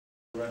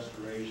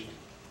Restoration.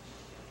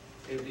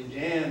 It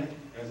began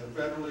as a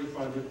federally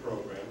funded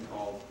program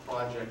called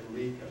Project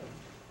LECA,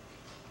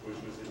 which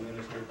was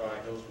administered by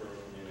Hillsborough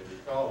Community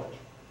College.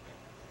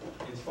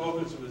 Its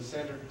focus was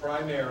centered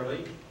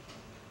primarily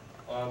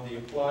on the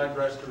applied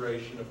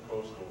restoration of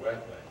coastal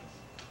wetlands.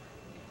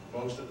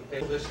 Most of the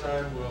paper this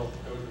time will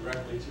go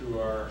directly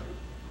to our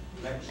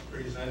next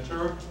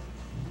presenter.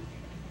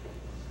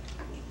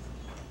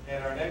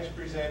 And our next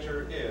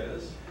presenter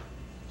is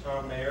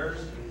Tom Mayers,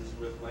 who's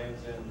with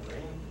Lands End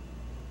Marine.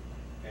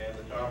 And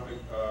the topic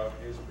of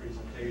his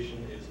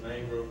presentation is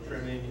mangrove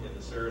trimming in the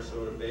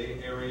Sarasota Bay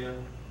area,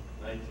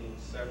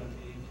 1970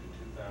 to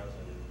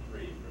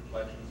 2003.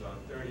 Reflections on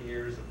 30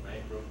 years of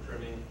mangrove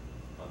trimming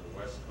on the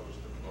west coast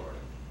of Florida.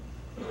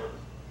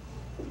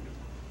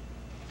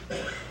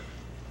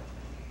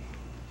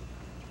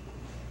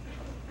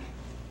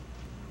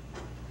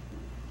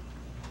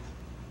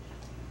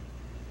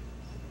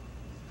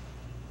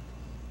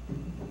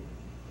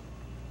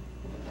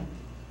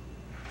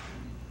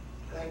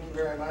 Thank you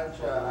very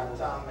much. I'm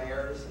Tom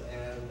Mayers,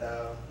 and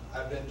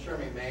I've been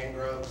trimming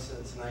mangroves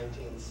since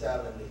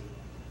 1970.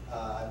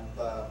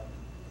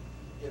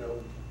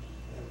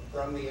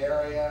 From the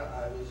area.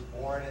 I was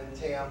born in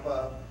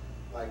Tampa.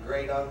 My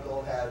great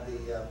uncle had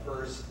the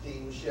first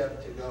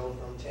steamship to go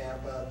from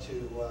Tampa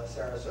to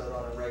Sarasota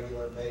on a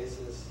regular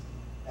basis.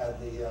 Had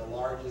the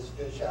largest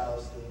fish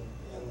house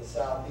in the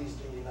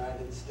southeastern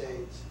United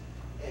States,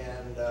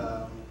 and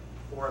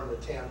formed the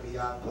Tampa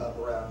Yacht Club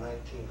around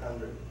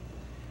 1900.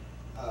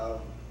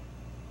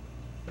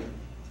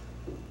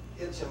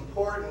 It's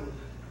important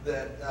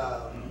that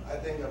I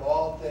think of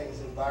all things,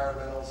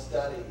 environmental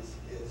studies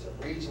is a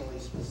regionally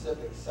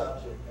specific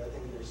subject. I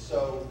think there's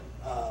so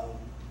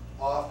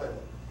often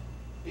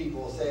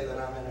people say that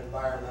I'm an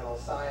environmental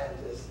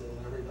scientist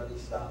and everybody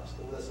stops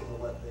to listen to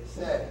what they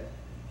say.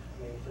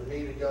 I mean, for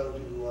me to go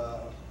to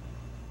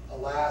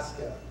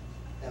Alaska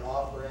and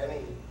offer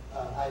any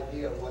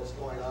idea of what's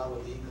going on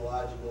with the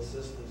ecological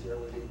systems here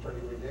would be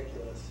pretty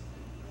ridiculous.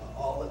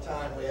 All the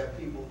time we have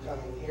people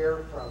coming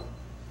here from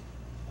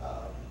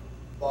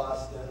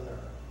Boston or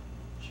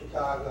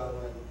Chicago,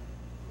 and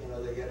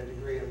they get a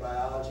degree in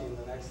biology, and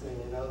the next thing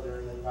you know, they're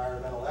an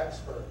environmental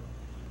expert.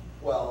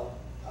 Well,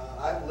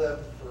 I've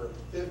lived for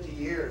 50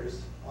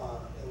 years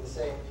in the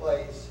same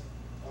place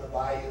on a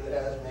bayou that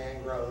has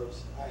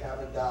mangroves. I have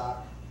a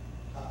dock.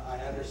 I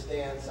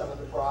understand some of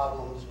the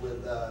problems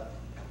with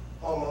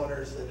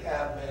homeowners that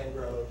have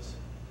mangroves.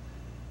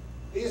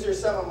 These are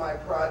some of my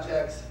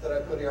projects that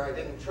I put here. I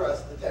didn't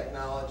trust the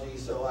technology,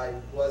 so I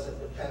wasn't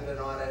dependent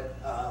on it.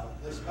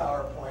 This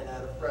PowerPoint, I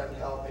had a friend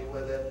help me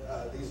with it.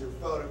 These are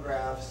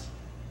photographs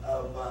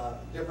of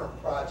different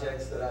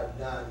projects that I've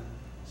done.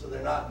 So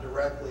they're not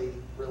directly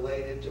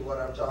related to what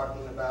I'm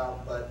talking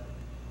about, but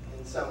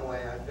in some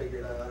way I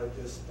figured I ought to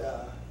just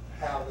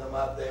have them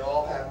up. They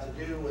all have to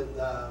do with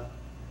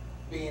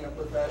being a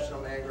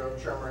professional mangrove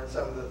trimmer and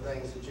some of the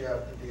things that you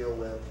have to deal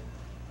with.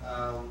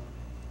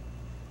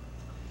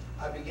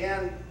 I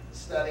began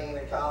studying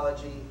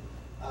ecology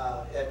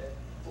at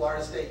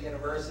Florida State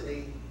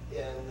University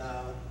in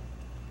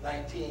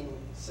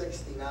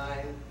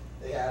 1969.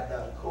 They had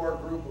a core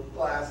group of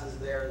classes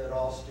there that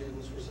all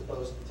students were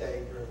supposed to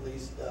take, or at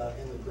least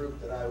in the group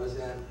that I was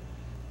in.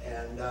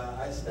 And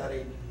I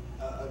studied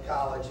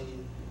ecology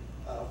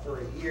for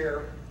a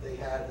year. They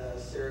had a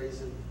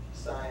series of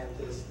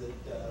scientists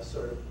that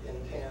sort of in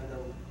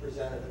tandem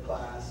presented the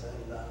class.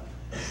 And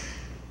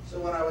so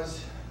when I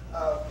was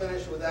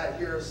finished with that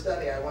year of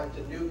study, I went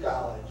to New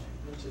College,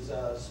 which is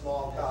a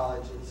small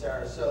college in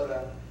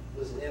Sarasota. It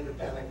was an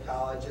independent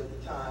college at the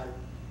time,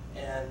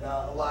 and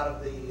a lot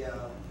of the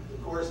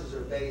courses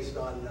are based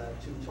on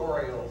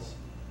tutorials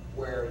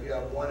where you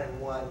have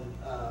one-on-one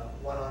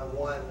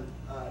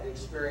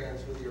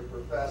experience with your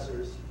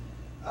professors.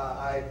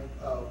 I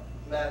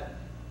met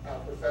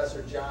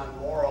Professor John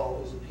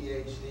Morrill, who's a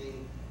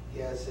PhD. He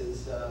has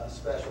his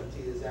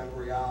specialty is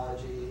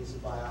embryology. He's a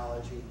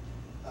biology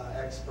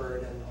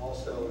expert and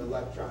also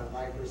electron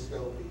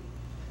microscopy.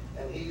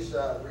 And he's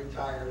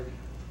retired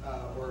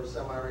or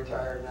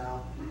semi-retired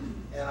now.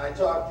 And I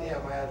talked to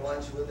him. I had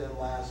lunch with him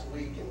last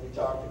week, and we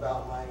talked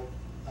about my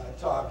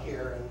talk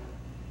here. And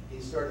he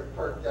sort of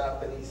perked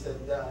up, and he said,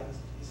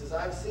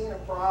 I've seen a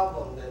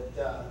problem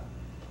that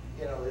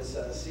is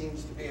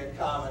seems to be a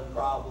common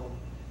problem.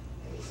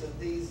 And he said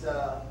these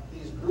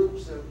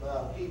groups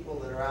of people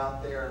that are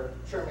out there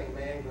trimming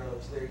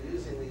mangroves, they're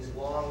using these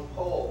long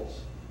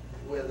poles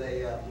with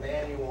a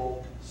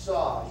manual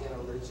saw.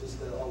 There's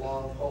just a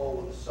long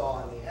pole with a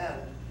saw in the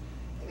end.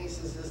 And he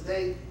says, as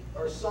they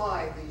are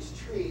sawing these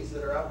trees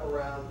that are up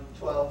around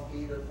 12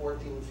 feet or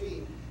 14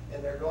 feet,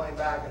 and they're going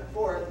back and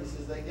forth, he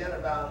says they get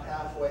about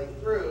halfway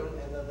through,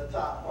 and then the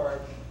top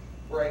part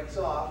breaks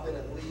off, and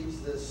it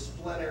leaves this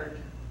splintered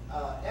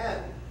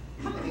end.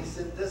 And he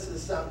said, this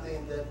is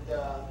something that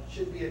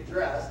should be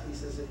addressed. He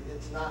says,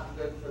 it's not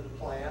good for the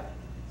plant.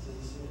 He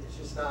says, it's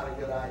just not a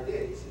good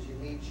idea. He says, you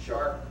need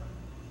sharp,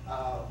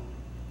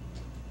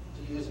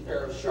 to use a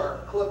pair of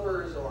sharp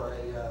clippers or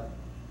a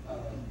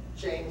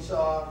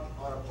chainsaw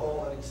on a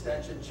pole, an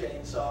extension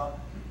chainsaw.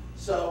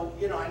 So,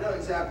 you know, I know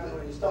exactly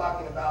what he's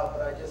talking about,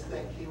 but I just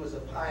think he was a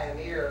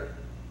pioneer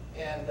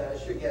and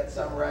should get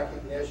some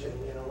recognition.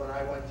 You know, when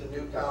I went to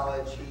New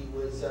College, he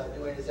was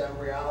doing his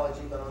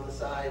embryology, but on the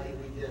side,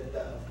 we did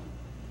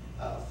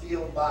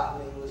field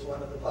botany was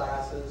one of the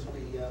classes.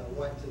 We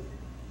went to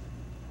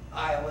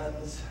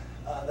islands.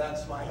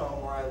 That's my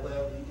home where I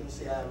live. You can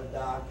see I have a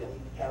dock and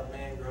have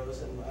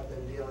mangroves, and I've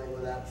been dealing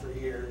with that for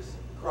years.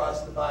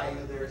 Across the bayou,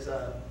 there's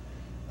a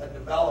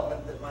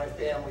development that my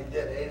family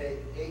did,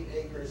 8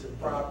 acres of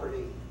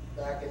property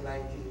back in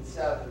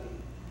 1970.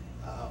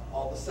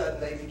 All of a sudden,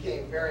 they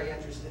became very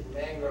interested in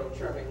mangrove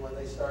trimming when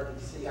they started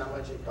to see how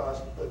much it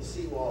cost to put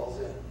seawalls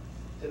in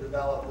to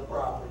develop the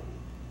property.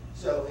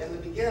 So in the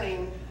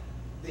beginning,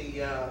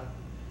 the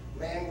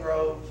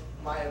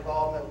my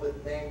involvement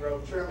with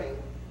mangrove trimming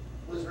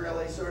was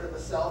really sort of a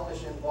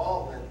selfish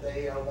involvement.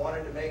 They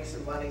wanted to make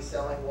some money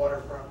selling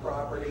waterfront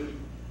property,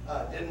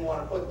 didn't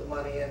want to put the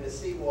money into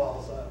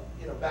seawalls.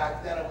 You know,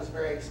 back then it was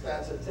very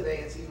expensive. Today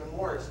it's even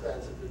more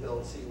expensive to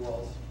build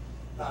seawalls,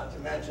 not to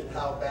mention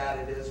how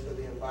bad it is for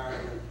the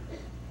environment.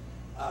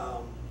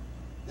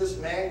 This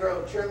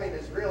mangrove trimming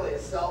is really a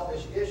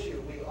selfish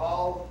issue. We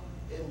all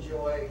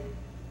enjoy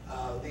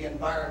the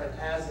environment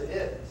as it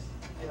is.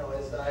 You know,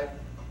 as I've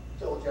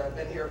told you, I've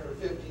been here for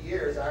 50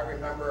 years. I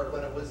remember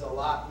when it was a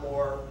lot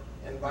more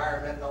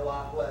environment and a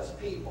lot less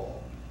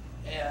people.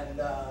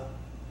 And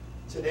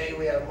today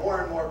we have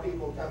more and more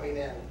people coming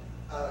in.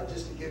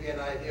 Just to give you an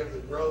idea of the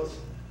growth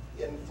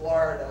in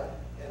Florida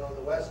and on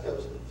the west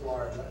coast of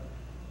Florida.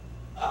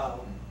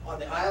 On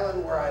the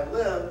island where I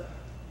live,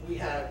 we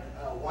had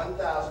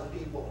 1,000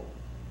 people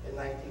in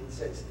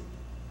 1960.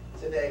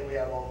 Today we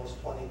have almost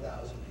 20,000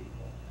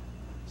 people.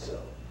 So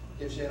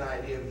gives you an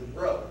idea of the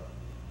growth.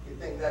 You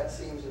think that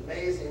seems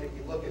amazing. If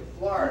you look at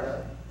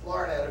Florida,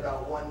 Florida had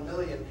about 1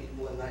 million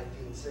people in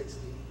 1960,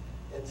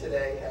 and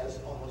today has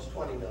almost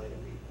 20 million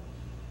people.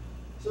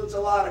 So it's a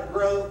lot of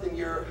growth, and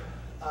you're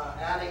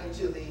adding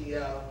to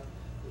the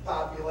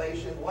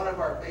population. One of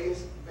our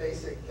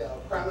basic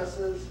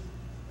premises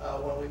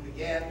when we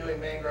began doing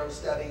mangrove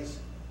studies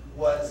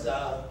was,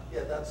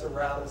 yeah, that's a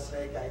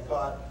rattlesnake I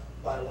caught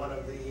by one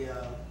of the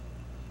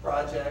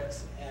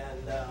projects,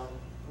 and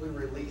we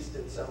released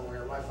it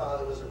somewhere. My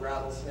father was a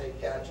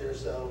rattlesnake catcher,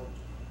 so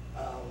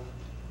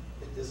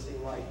it just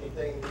seemed like the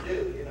thing to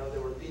do. You know,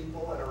 there were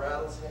people and a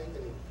rattlesnake,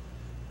 and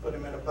put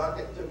him in a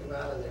bucket and took him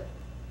out of there.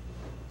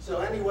 So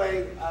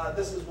anyway,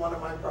 this is one of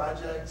my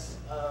projects.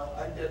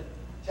 I did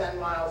 10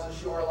 miles of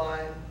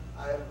shoreline.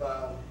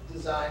 I've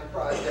designed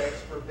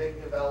projects for big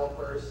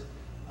developers.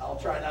 I'll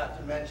try not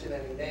to mention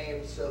any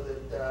names so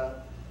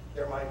that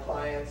they're my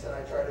clients, and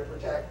I try to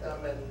protect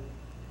them. And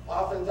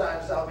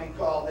oftentimes I'll be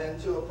called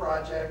into a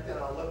project, and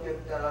I'll look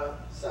at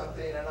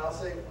something, and I'll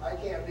say, I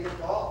can't be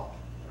involved.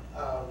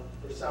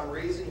 For some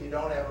reason, you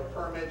don't have a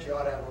permit, you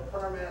ought to have a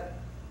permit.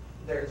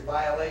 There's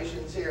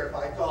violations here. If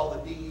I call the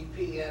DEP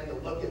in to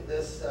look at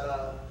this,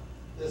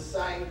 this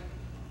site,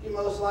 you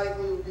most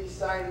likely would be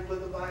cited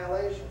with a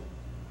violation.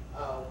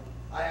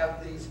 I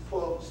have these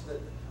quotes that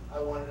I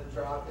wanted to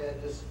drop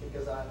in just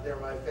because they're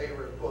my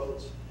favorite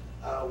quotes.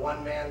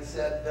 One man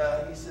said,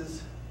 he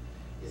says,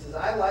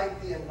 I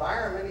like the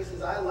environment. He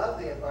says, I love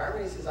the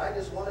environment. He says, I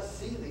just want to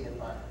see the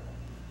environment.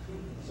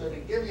 So to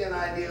give you an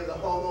idea of the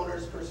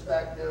homeowner's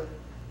perspective,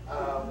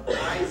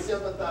 I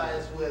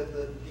sympathize with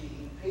the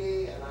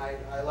DEP, and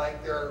I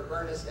like their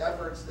earnest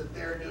efforts that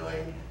they're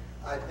doing.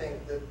 I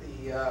think that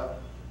the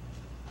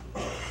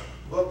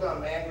book on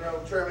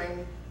mangrove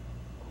trimming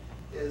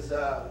is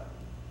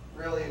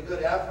really a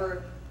good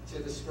effort to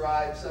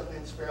describe something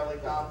that's fairly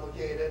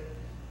complicated.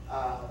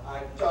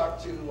 I've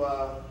talked to,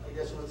 I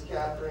guess it was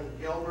Catherine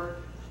Gilbert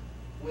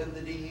with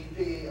the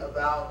DEP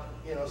about,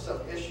 you know, some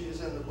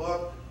issues in the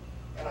book,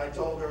 and I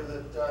told her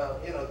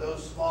that, you know,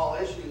 those small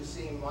issues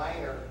seem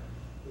minor.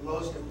 The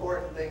most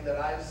important thing that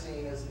I've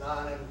seen is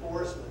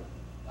non-enforcement.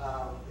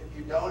 If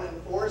you don't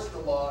enforce the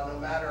law, no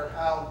matter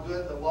how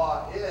good the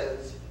law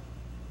is,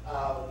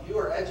 you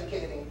are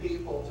educating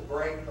people to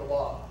break the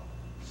law.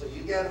 So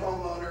you get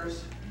homeowners,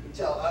 you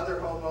tell other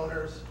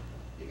homeowners,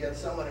 you get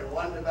someone in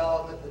one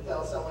development to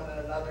tell someone in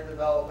another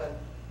development,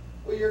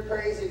 well, you're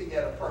crazy to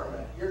get a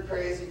permit. You're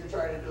crazy to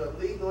try to do it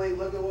legally.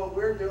 Look at what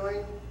we're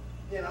doing.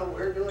 You know,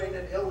 we're doing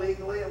it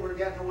illegally and we're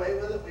getting away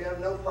with it. We have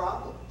no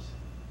problems.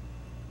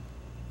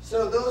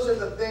 So those are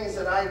the things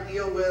that I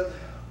deal with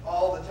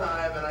all the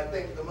time, and I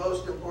think the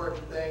most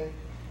important thing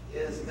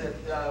is that,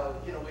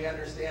 you know, we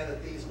understand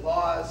that these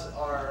laws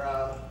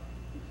are,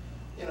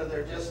 you know,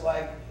 they're just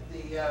like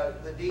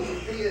the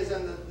DEP is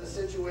in the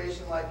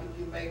situation like if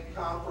you make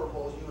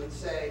comparables, you would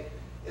say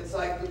it's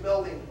like the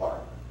building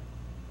department.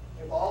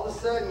 If all of a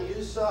sudden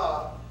you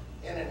saw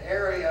in an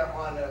area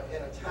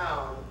in a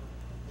town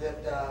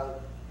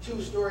that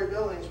two-story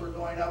buildings were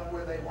going up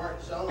where they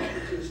weren't zoned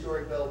for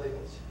two-story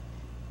buildings,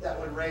 that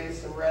would raise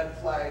some red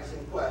flags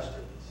and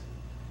questions.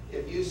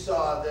 If you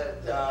saw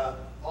that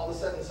all of a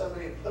sudden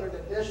somebody had put an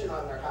addition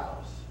on their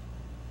house.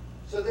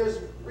 So there's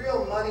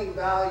real money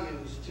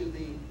values to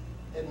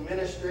the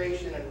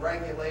administration and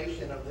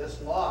regulation of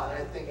this law,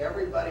 and I think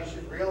everybody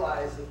should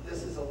realize that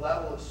this is a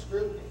level of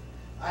scrutiny.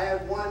 I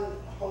had one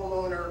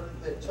homeowner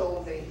that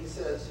told me, he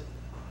says,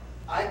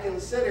 I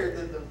considered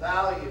that the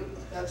value,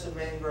 that's a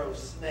mangrove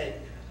snake,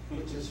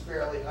 which is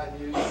fairly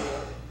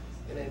unusual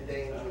and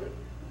endangered.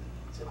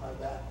 It's in my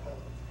back.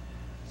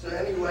 So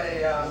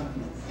anyway,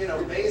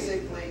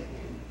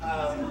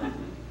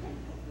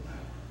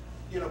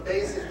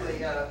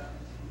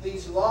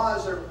 these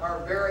laws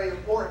are very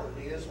important,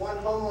 because one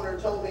homeowner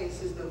told me, he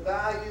says, the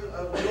value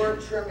of your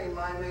trimming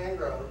my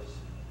mangroves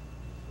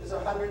is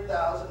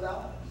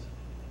 $100,000.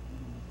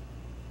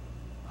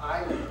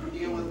 I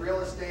deal with real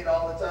estate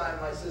all the time.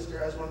 My sister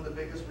has one of the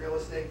biggest real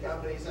estate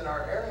companies in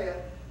our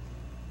area.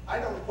 I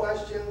don't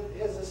question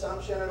his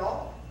assumption at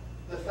all.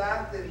 The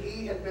fact that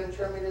he had been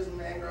trimming his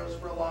mangroves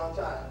for a long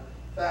time,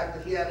 the fact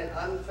that he had an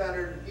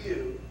unfettered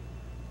view,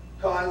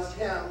 caused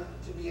him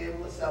to be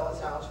able to sell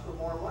his house for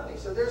more money.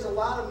 So there's a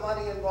lot of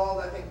money involved.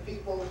 I think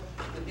people,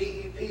 the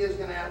DEP is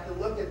going to have to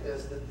look at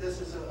this, that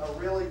this is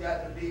really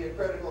got to be a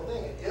critical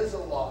thing. It is a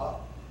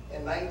law.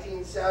 In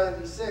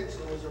 1976,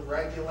 it was a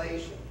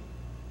regulation.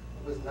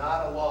 It was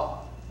not a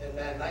law. And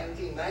then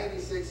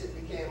 1996,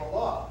 it became a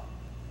law.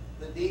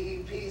 The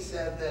DEP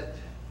said that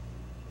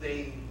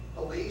the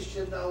police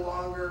should no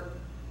longer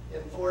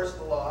enforce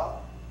the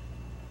law.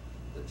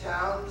 The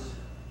towns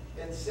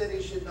and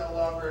cities should no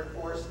longer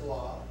enforce the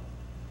law.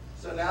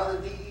 So now the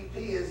DEP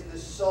is the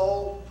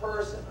sole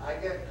person. I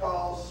get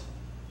calls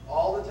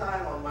all the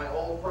time on my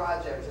old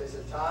projects. They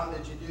said, Tom,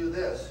 did you do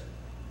this?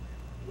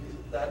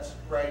 That's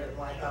right at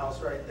my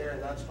house right there,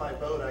 and that's my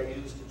boat I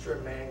use to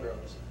trim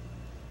mangroves.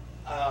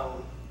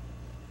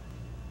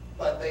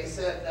 But they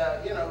said,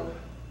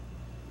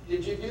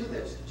 did you do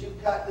this? Did you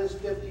cut this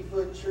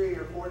 50-foot tree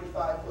or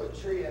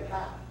 45-foot tree in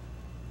half?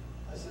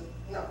 I said,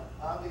 no,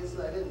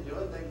 obviously I didn't do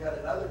it. They've got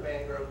another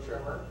mangrove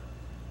trimmer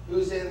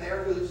who's in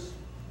there, who's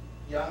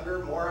younger,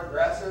 more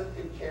aggressive,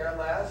 could care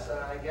less,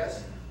 I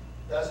guess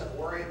doesn't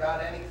worry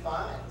about any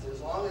fines.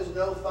 As long as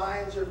no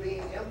fines are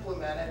being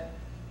implemented,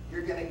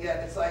 you're going to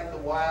get, it's like the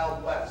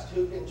Wild West.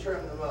 Who can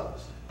trim the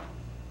most?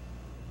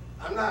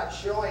 I'm not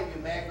showing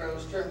you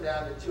mangroves trimmed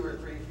down to 2 or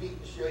 3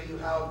 feet to show you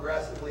how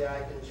aggressively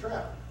I can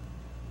trim.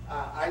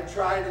 I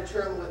try to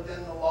trim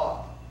within the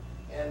law.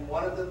 And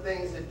one of the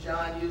things that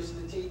John used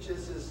to teach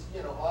us is,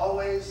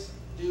 always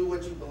do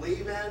what you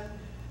believe in,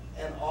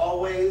 and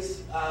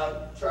always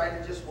try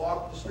to just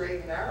walk the straight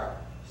and narrow.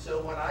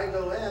 So when I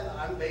go in,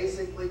 I'm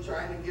basically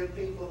trying to give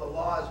people the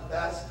law as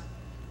best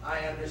I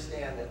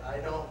understand it. I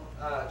don't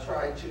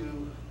try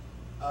to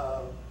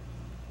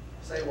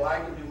say, well, I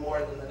can do more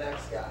than the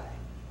next guy.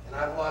 And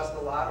I've lost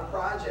a lot of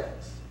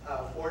projects.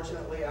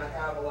 Fortunately, I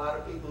have a lot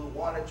of people who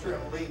want to trim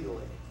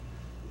legally.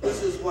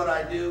 This is what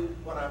I do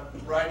when I'm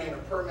writing a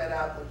permit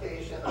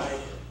application. I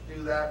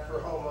do that for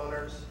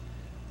homeowners.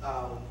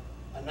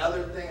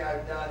 Another thing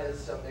I've done is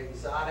some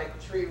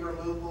exotic tree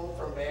removal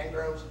from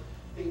mangroves.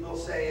 People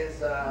say, is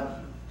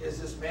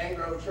this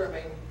mangrove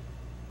trimming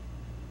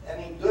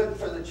any good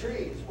for the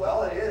trees?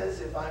 Well, it is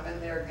if I'm in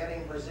there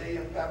getting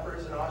Brazilian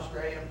peppers and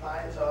Australian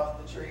pines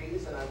off the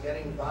trees, and I'm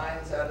getting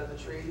vines out of the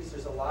trees.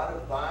 There's a lot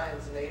of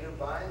vines, native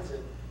vines, that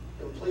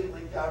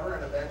completely cover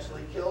and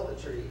eventually kill the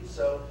trees.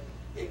 So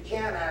it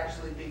can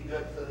actually be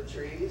good for the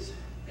trees,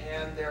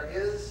 and there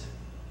is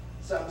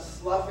some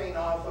sloughing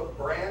off of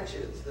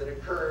branches that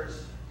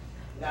occurs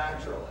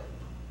naturally.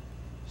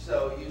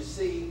 So you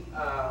see,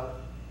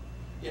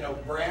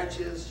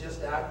 branches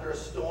just after a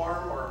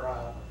storm or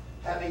a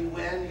heavy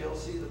wind, you'll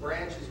see the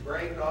branches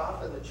break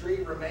off and the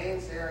tree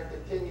remains there and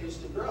continues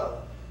to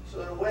grow.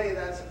 So in a way,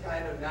 that's a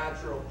kind of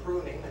natural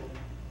pruning. And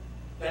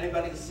if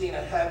anybody's seen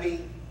a heavy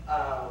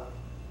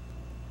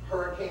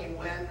hurricane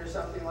wind or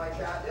something like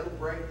that, it'll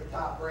break the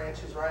top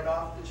branches right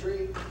off the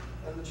tree,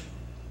 and the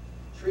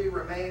tree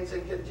remains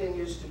and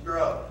continues to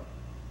grow.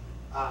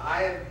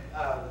 I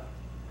had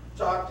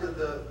talked to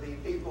the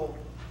people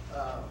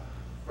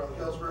from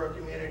Hillsborough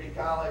Community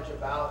College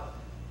about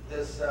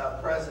this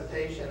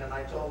presentation, and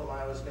I told them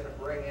I was going to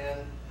bring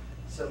in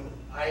some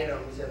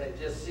items, and it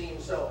just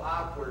seemed so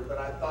awkward, but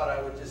I thought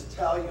I would just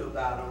tell you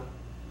about them.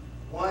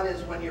 One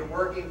is when you're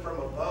working from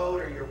a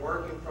boat or you're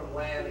working from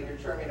land and you're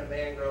trimming a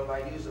mangrove,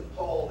 I use a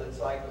pole that's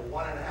like a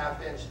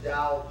 1.5-inch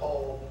dowel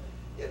pole.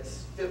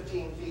 It's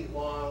 15 feet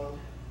long.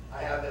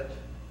 I have it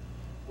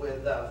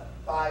with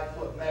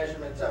 5-foot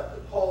measurements up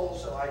the pole,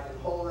 so I can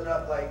hold it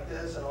up like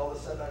this, and all of a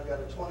sudden I've got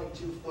a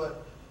 22-foot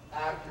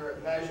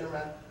accurate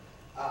measurement.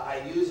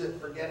 I use it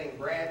for getting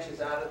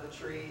branches out of the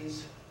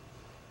trees.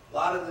 A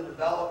lot of the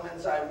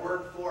developments I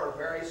work for are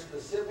very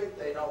specific.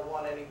 They don't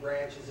want any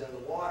branches in the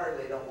water.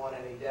 They don't want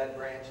any dead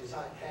branches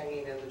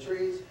hanging in the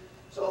trees.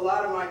 So a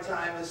lot of my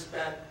time is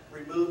spent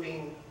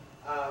removing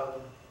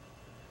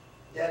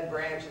dead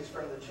branches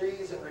from the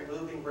trees and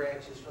removing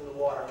branches from the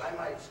water. I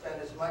might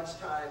spend as much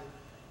time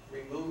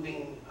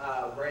removing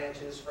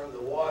branches from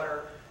the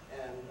water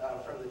and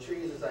from the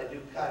trees as I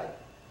do cutting.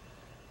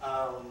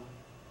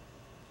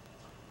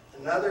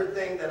 Another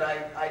thing that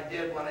I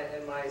did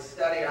in my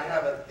study, I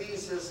have a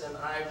thesis, and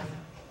I've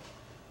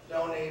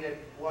donated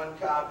one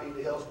copy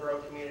to Hillsborough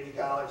Community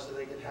College so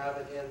they could have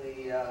it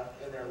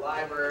in their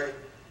library,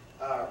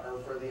 or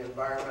for the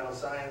environmental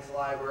science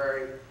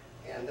library.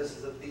 And this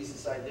is a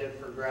thesis I did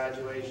for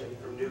graduation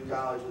from New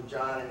College with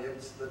John, and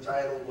the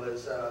title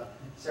was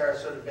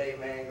Sarasota Bay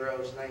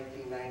Mangroves,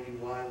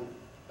 1991,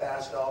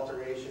 Past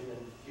Alteration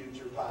and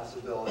Future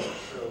Possibilities.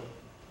 So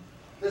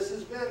this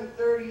has been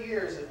 30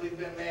 years that we've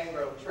been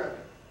mangrove trimming.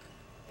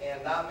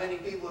 And not many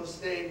people have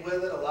stayed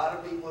with it. A lot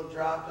of people have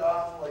dropped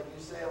off. Like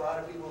you say, a lot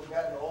of people have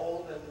gotten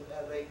old and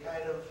they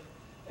kind of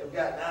have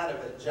gotten out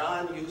of it.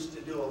 John used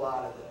to do a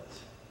lot of this.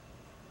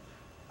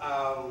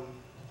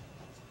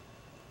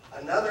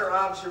 Another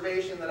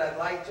observation that I'd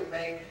like to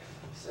make,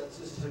 since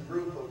this is a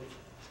group of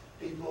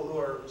people who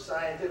are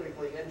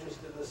scientifically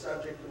interested in the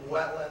subject of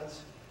wetlands,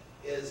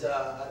 is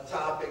a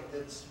topic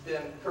that's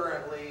been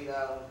currently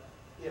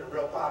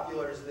real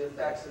popular, is the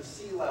effects of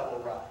sea level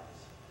rise.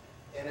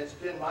 And it's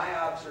been my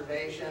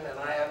observation, and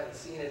I haven't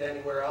seen it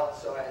anywhere else,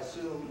 so I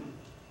assume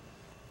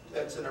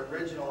that's an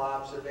original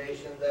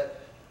observation,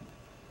 that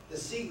the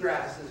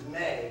seagrasses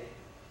may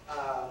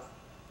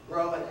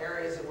grow in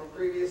areas that were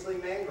previously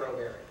mangrove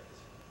areas.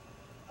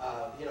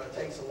 It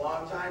takes a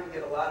long time to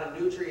get a lot of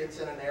nutrients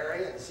in an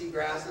area, and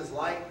seagrasses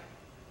like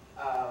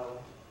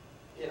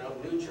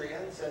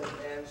nutrients,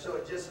 and so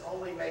it just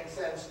only makes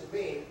sense to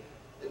me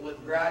that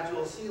with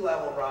gradual sea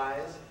level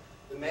rise,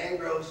 the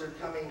mangroves are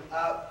coming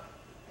up,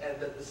 and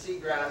that the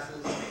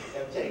seagrasses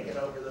have taken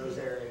over those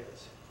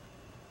areas.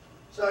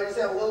 So I just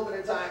have a little bit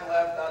of time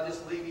left. I'll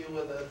just leave you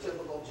with a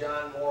typical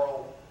John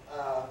Morrill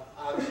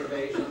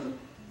observation.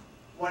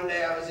 One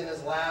day I was in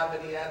his lab,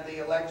 and he had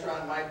the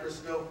electron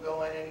microscope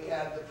going, and he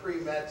had the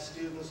pre-med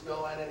students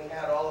going, and he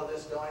had all of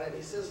this going, and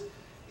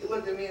he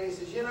looked at me and he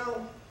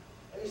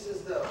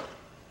says,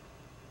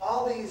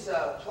 all these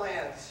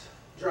plants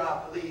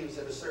drop leaves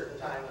at a certain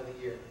time of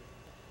the year.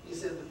 He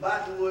said the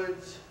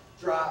buttonwoods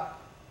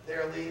drop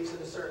their leaves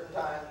at a certain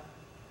time.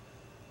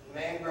 The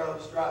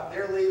mangroves drop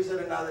their leaves at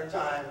another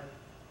time.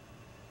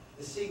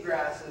 The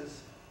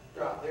seagrasses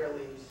drop their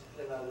leaves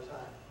at another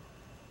time.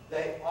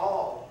 They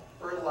all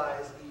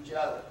fertilize each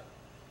other.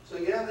 So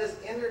you have this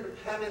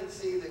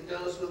interdependency that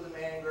goes with the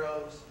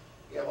mangroves.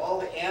 You have all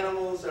the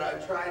animals that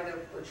I've tried to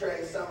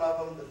portray, some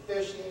of them, the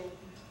fishing.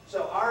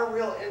 So our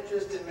real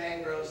interest in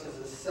mangroves is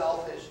a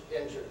selfish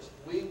interest.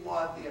 We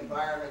want the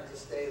environment to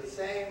stay the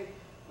same.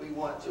 We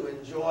want to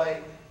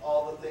enjoy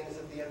all the things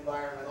that the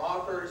environment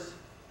offers.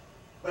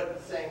 But at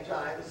the same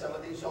time, some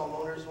of these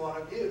homeowners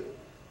want a view.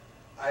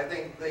 I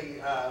think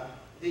the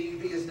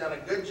DEP has done a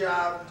good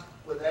job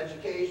with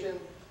education.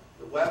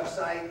 The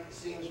website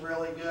seems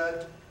really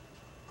good.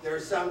 There are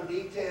some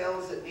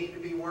details that need to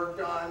be worked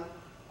on,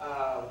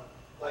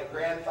 like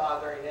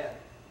grandfathering in.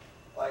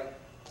 Like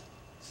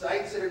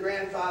sites that are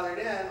grandfathered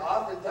in,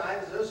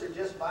 oftentimes those are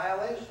just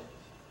violations.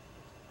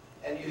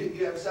 And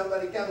you have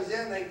somebody comes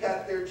in, they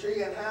cut their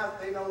tree in half,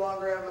 they no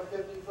longer have a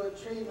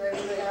 50-foot tree,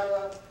 maybe they have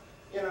a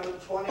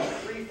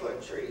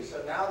 23-foot tree,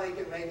 so now they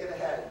can make it a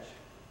hedge.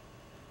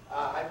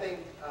 I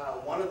think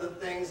one of the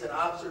things, an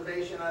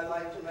observation I'd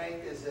like to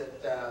make is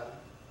that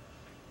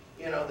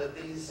that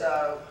these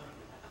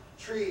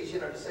trees,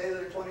 to say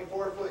that a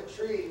 24-foot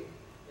tree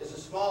is a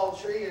small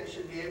tree and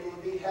should be able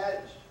to be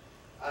hedged.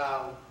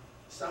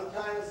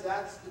 Sometimes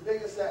that's the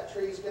biggest that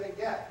tree is going to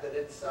get, that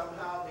it's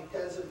somehow,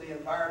 because of the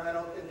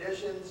environmental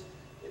conditions,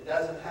 it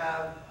doesn't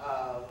have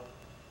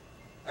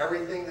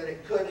everything that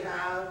it could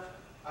have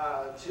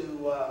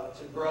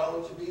to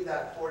grow to be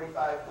that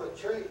 45-foot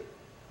tree.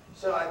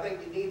 So I think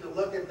you need to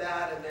look at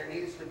that, and there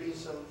needs to be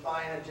some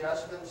fine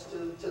adjustments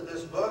to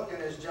this book.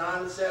 And as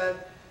John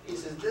said, he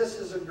says, this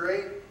is a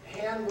great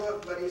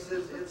handbook, but he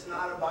says it's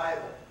not a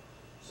Bible.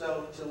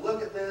 So to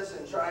look at this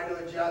and try to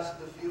adjust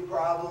the few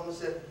problems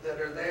that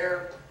are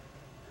there,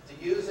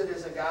 to use it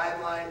as a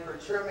guideline for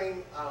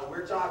trimming,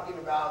 we're talking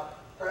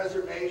about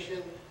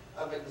preservation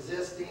of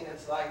existing.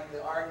 It's like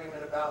the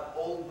argument about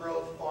old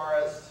growth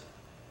forests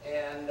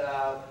and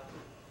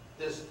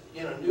this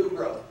new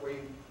growth, where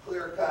you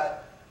clear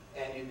cut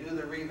and you do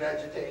the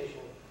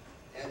revegetation.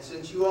 And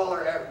since you all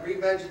are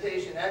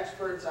revegetation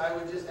experts, I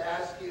would just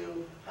ask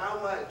you, how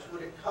much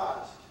would it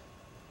cost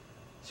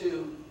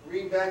to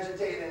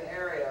revegetate an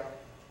area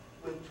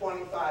with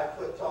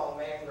 25-foot tall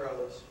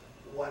mangroves,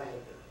 1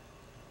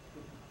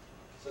 acre?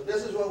 So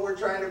this is what we're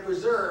trying to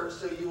preserve,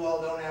 so you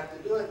all don't have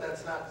to do it.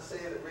 That's not to say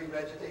that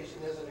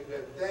revegetation isn't a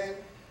good thing.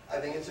 I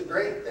think it's a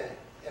great thing.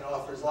 It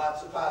offers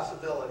lots of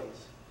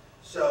possibilities.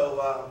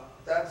 So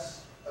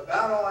that's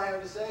about all I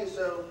have to say.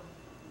 So,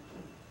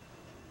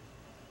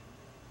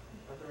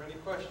 are there any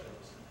questions?